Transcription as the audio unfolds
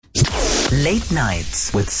Late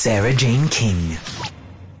Nights with Sara-Jayne King.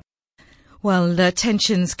 Well,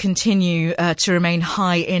 tensions continue to remain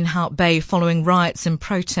high in Hout Bay following riots and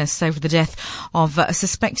protests over the death of a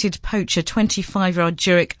suspected poacher, 25-year-old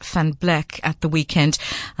Jurik van Blek, at the weekend.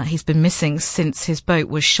 He's been missing since his boat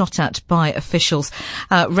was shot at by officials.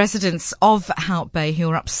 Residents of Hout Bay who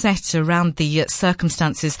are upset around the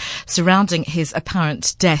circumstances surrounding his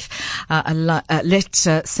apparent death lit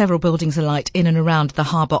several buildings alight in and around the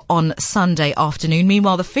harbour on Sunday afternoon.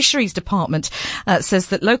 Meanwhile, the Fisheries Department says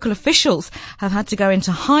that local officials have had to go into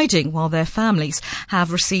hiding while their families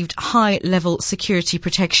have received high-level security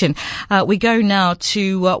protection. We go now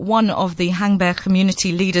to one of the Hangberg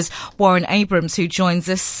Community Leaders, Warren Abrams, who joins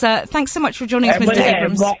us. Thanks so much for joining us, Mr.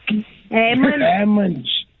 Abrams.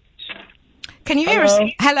 Can you hear us?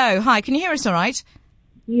 Hello, hi. Can you hear us all right?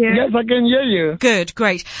 Yeah. Yes, I can hear you. Good,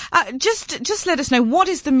 great. Just let us know, what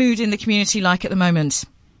is the mood in the community like at the moment?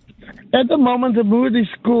 At the moment, the mood is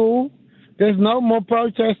cool. There's no more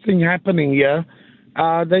protesting happening here.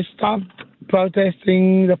 They stopped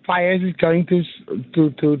protesting. The fires is going to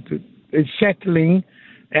it's settling,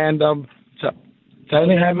 and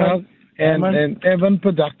Tony Hammer and Evan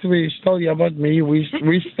Productive is still here with me.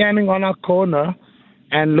 We're standing on our corner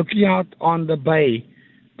and looking out on the bay,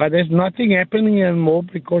 but there's nothing happening anymore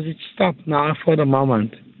because it's stopped now for the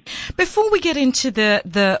moment. Before we get into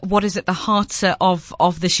the what is at the heart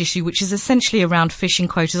of this issue, which is essentially around fishing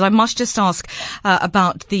quotas, I must just ask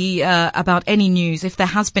about any news, if there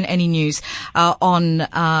has been any news on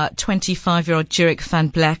 25-year-old Jurik van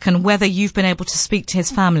Blek, and whether you've been able to speak to his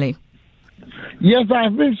family. Yes,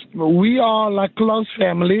 we are like close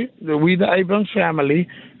family. We the Abrams family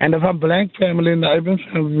and the Van Blek family and the Abrams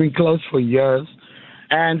family have been close for years,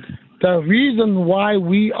 and the reason why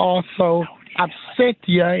we are so upset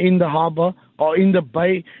here in the harbour or in the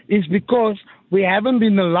bay is because we haven't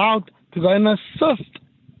been allowed to go and assist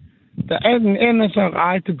the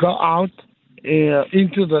NSRI to go out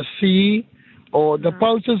into the sea, or the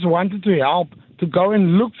poachers wanted to help to go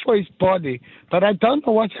and look for his body. But I don't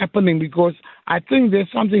know what's happening, because I think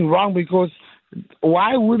there's something wrong, because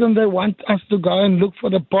why wouldn't they want us to go and look for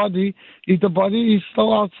the body if the body is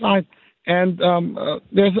still outside? And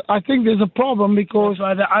I think there's a problem, because that's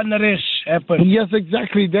why the unrest happened. Yes,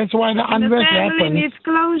 exactly. That's why the unrest happened. The family needs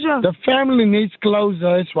closure. The family needs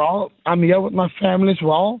closure as well. I'm here with my family as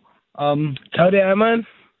well. Saudi Aman,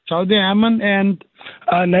 and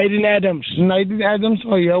Nadine Adams. Nadine Adams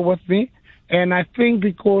are here with me. And I think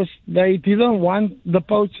because they didn't want the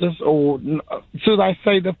poachers, or should I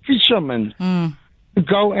say the fishermen, to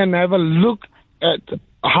go and have a look at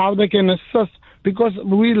how they can assist. Because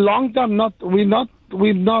we're not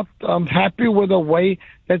happy with the way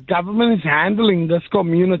that government is handling this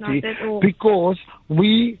community, because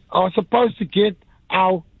we are supposed to get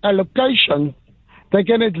our allocation. They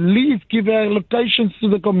can at least give allocations to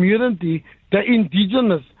the community, the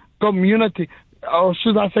indigenous community, or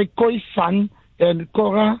should I say Khoi San and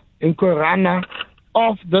Kora and Korana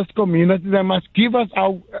of this community. They must give us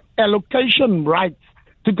our allocation rights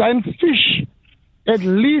to go and fish. At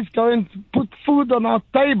least go and put food on our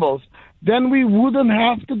tables. Then we wouldn't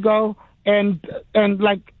have to go and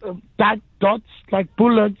like dots, like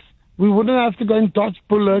bullets. We wouldn't have to go and dodge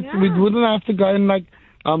bullets. Yeah. We wouldn't have to go and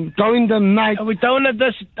go in the night. We don't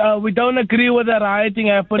agree with the rioting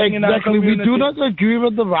happening in our community. We do not agree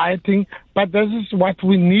with the rioting, but this is what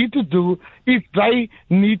we need to do. If they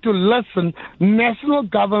need to listen, national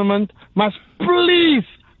government must please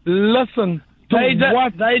listen. They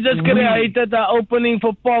just created an opening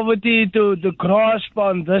for poverty to grasp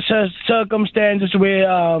on this circumstances where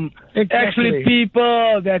actually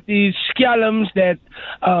people that is scallums that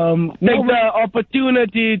take the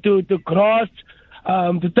opportunity to grasp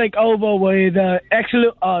to take over, where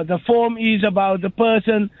the form is about the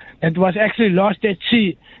person that was actually lost at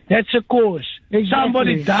sea. That's a cause. Exactly.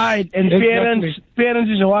 Somebody died, and parents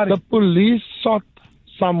is worried. The police shot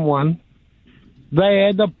someone. They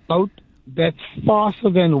had a boat that's faster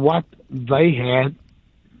than what they had.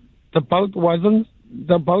 The boat wasn't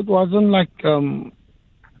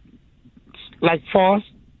like fast.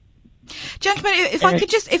 Gentlemen, if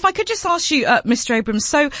I could just ask you, Mr. Abrams.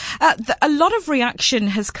 So, a lot of reaction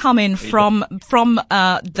has come in from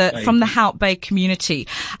the Hout Bay community,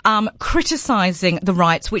 criticising the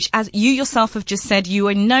riots, which, as you yourself have just said, you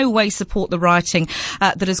in no way support the rioting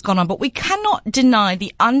that has gone on. But we cannot deny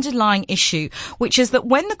the underlying issue, which is that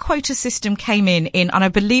when the quota system came in, and I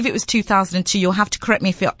believe it was 2002. You'll have to correct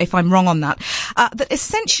me if I'm wrong on that. That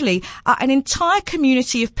essentially an entire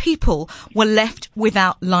community of people were left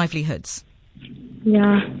without livelihoods.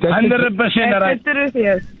 Yeah, 100% right.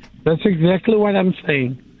 That's exactly what I'm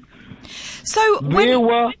saying. So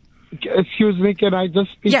excuse me, can I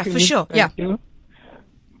just speak? Yeah, for sure. Thank you.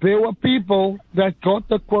 There were people that got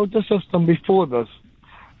the quota system before this.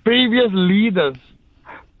 Previous leaders,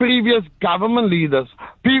 previous government leaders,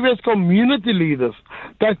 previous community leaders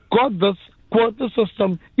that got this quota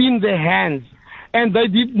system in their hands. And they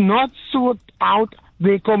did not sort out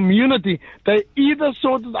their community. They either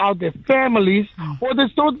sorted out their families or they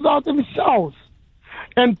sorted out themselves.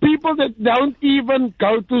 And people that don't even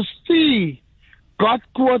go to sea got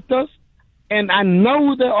quotas, and I know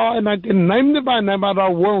who they are, and I can name them by name, but I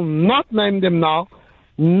will not name them now.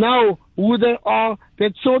 Know who they are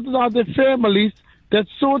that sorted out their families,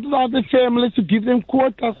 to give them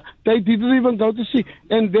quotas. They didn't even go to sea.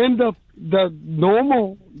 And then the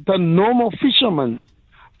normal fishermen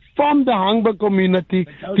from the Hangberg community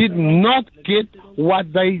did not get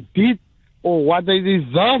what they did or what they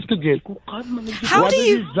deserve to get. How do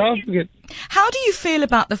you feel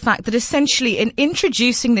about the fact that essentially in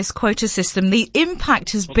introducing this quota system, the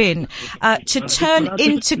impact has been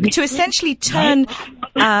to essentially turn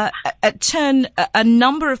a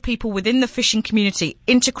number of people within the fishing community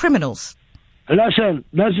into criminals? Listen,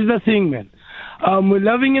 this is the thing, man. We're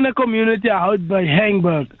living in a community out by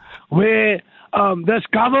Hangberg where there's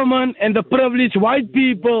government and the privileged white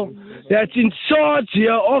people that's in charge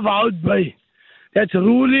here of Hout Bay, that's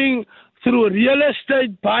ruling through real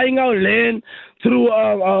estate, buying our land, through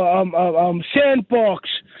sandbox.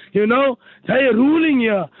 You know, they're ruling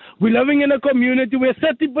here. We're living in a community where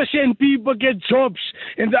 30% people get jobs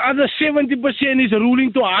and the other 70% is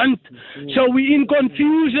ruling to hunt. So we're in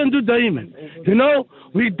confusion today, man. You know,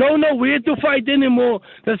 we don't know where to fight anymore.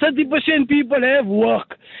 The 30% people have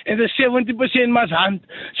work and the 70% must hunt.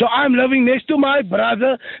 So I'm living next to my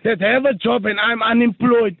brother that have a job and I'm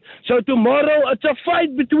unemployed. So tomorrow it's a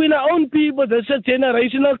fight between our own people. There's a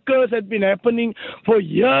generational curse that's been happening for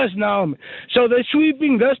years now. So they're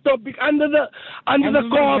sweeping this topic under the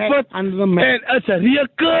carpet, and it's a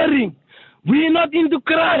reoccurring. We're not into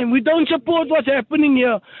crime. We don't support what's happening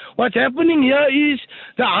here. What's happening here is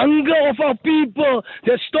the hunger of our people.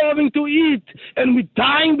 They're starving to eat, and we're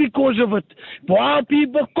dying because of it. While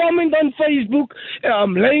people comment on Facebook,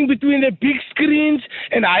 laying between their big screens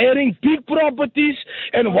and hiring big properties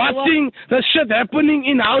and watching the shit happening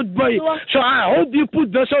in Hout Bay. So I hope you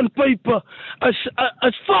put this on paper.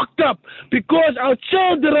 It's fucked up because our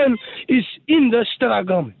children is in the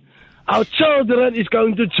struggle. Our children is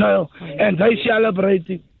going to jail and they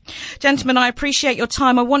celebrating. Gentlemen, I appreciate your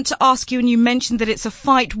time. I want to ask you, and you mentioned that it's a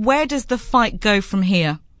fight. Where does the fight go from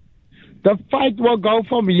here? The fight will go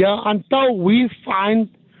from here until we find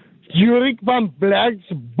Jurik van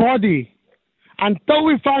Black's body. Until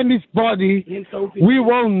we find his body, we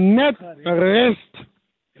will not rest.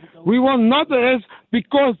 We will not rest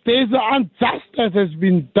because there's an injustice that has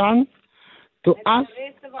been done to us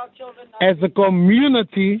as a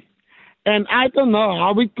community. And I don't know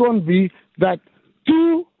how it can be that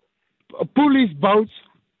 2 police boats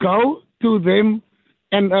go to them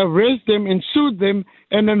and arrest them and shoot them,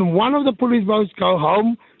 and then one of the police boats go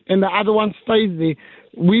home and the other one stays there.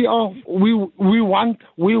 We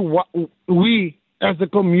as a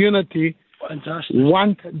community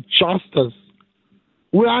want justice.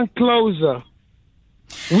 We want closure.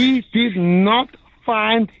 We did not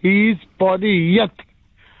find his body yet.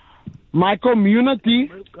 My community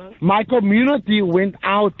went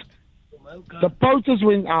out. The poachers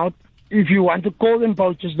went out. If you want to call them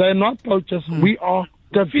poachers, they're not poachers. We are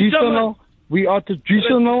traditional. We are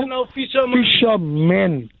traditional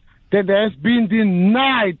fishermen that has been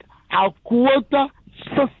denied our quota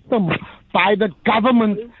system by the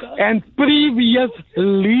government and previous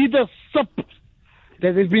leadership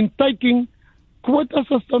that has been taking quota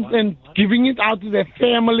systems and giving it out to their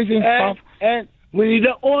families and stuff. And we need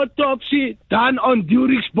an autopsy done on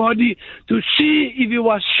Durik's body to see if he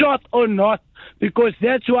was shot or not, because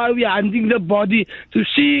that's why we are hunting the body, to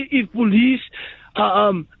see if police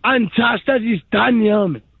injustice is done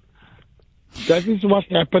here. That is what's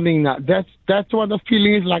happening now. That's what the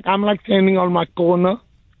feeling is like. I'm like standing on my corner.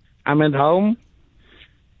 I'm at home.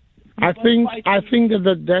 I think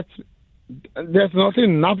that's not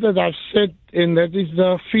enough that I've said, and that is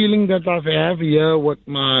the feeling that I have here with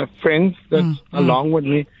my friends that's along with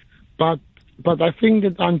me. But I think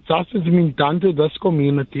that injustice has been done to this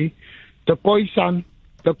community. The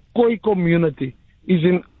Khoi community is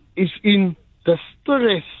in the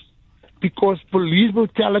stress because police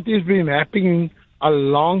brutality has been happening a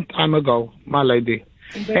long time ago, my lady.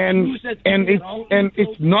 And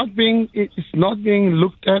it's not being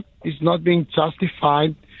looked at. It's not being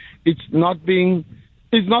justified. It's not being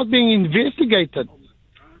investigated.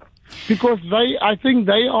 because I think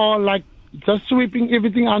they are like just sweeping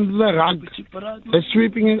everything under the rug. They're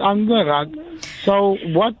sweeping it under the rug. So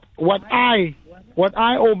what I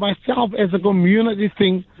or myself as a community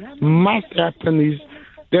think must happen is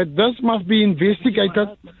that this must be investigated.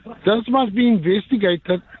 This must be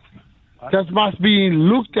investigated. This must be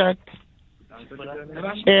looked at.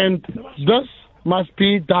 And this must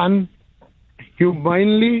be done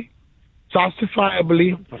humanely,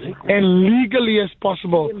 justifiably, and legally as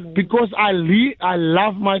possible. Because I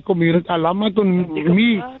love my community. I love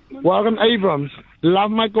me, Warren Abrams,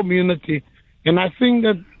 love my community. And I think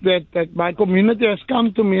that my community has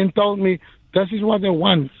come to me and told me this is what they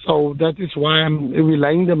want. So that is why I'm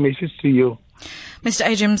relaying the message to you. Mr.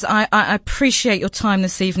 Abrams, I appreciate your time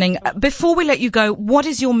this evening. Before we let you go, what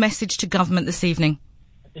is your message to government this evening?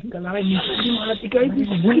 My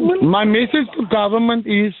message to government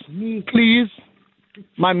is, please,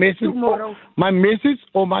 my message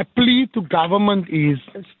or my plea to government is,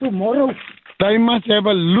 they must have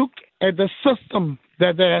a look at the system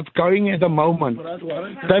that they have going at the moment.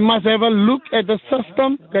 They must have a look at the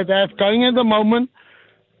system that they have going at the moment.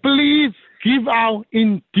 Please give our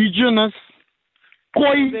indigenous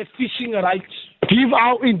Khoi fishing rights. Give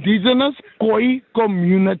our indigenous Khoi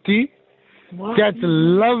community that's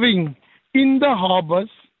living in the harbors,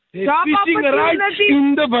 the fishing rights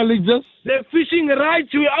in the villages, the fishing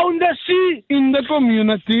rights, we own the sea, in the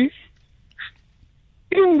community,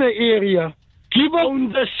 in the area. Give us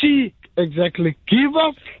own the sea. Exactly. Give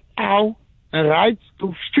us our rights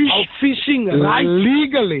to fish. Our fishing rights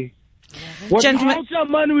legally. Gentlemen,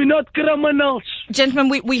 we're not criminals. Gentlemen,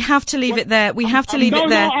 we have to leave it there. We have to leave it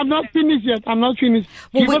there. No, I'm not finished yet. Well,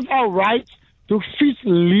 give us our rights to fish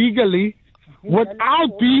legally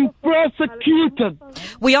without being persecuted.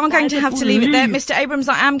 We are going to have to leave it there. Mr. Abrams,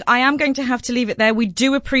 I am going to have to leave it there. We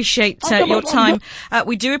do appreciate your time.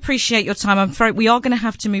 We do appreciate your time. I'm afraid we are going to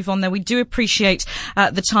have to move on there. We do appreciate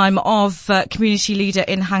the time of community leader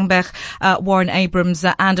in Hangberg, Warren Abrams,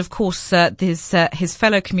 and of course his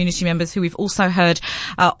fellow community members who we've also heard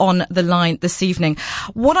on the line this evening.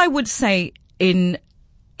 What I would say in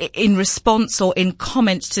response or in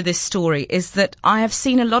comment to this story is that I have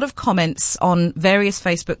seen a lot of comments on various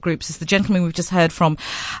Facebook groups, as the gentleman we've just heard from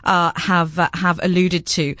have alluded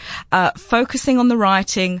to, focusing on the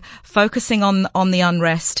rioting, focusing on the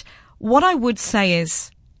unrest. What I would say is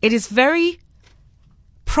it is very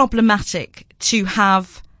problematic to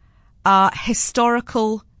have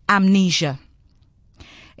historical amnesia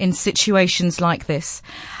in situations like this.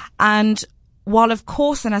 And while, of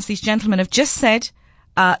course, and as these gentlemen have just said,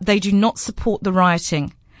 they do not support the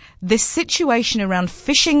rioting, this situation around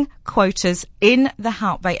fishing quotas in the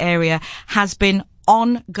Hout Bay area has been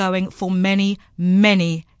ongoing for many,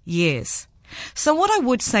 many years. So what I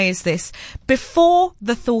would say is this: before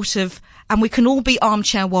the thought of, and we can all be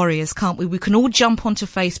armchair warriors, can't we? We can all jump onto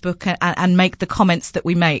Facebook and make the comments that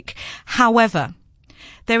we make. However,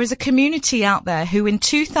 there is a community out there who in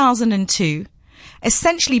 2002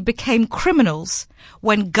 essentially became criminals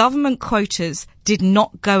when government quotas did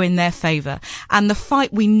not go in their favour. And the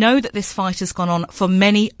fight, we know that this fight has gone on for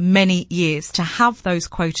many, many years to have those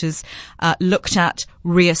quotas looked at,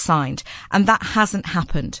 reassigned. And that hasn't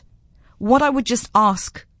happened. What I would just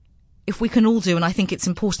ask, if we can all do, and I think it's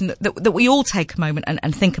important that we all take a moment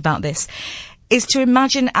and think about this, is to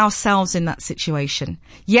imagine ourselves in that situation.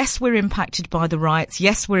 Yes, we're impacted by the riots.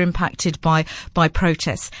 Yes, we're impacted by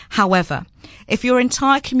protests. However, if your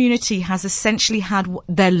entire community has essentially had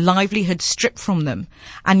their livelihood stripped from them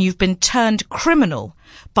and you've been turned criminal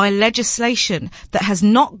by legislation that has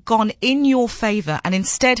not gone in your favour and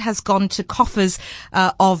instead has gone to coffers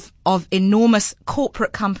of enormous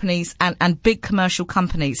corporate companies and big commercial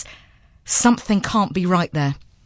companies, something can't be right there.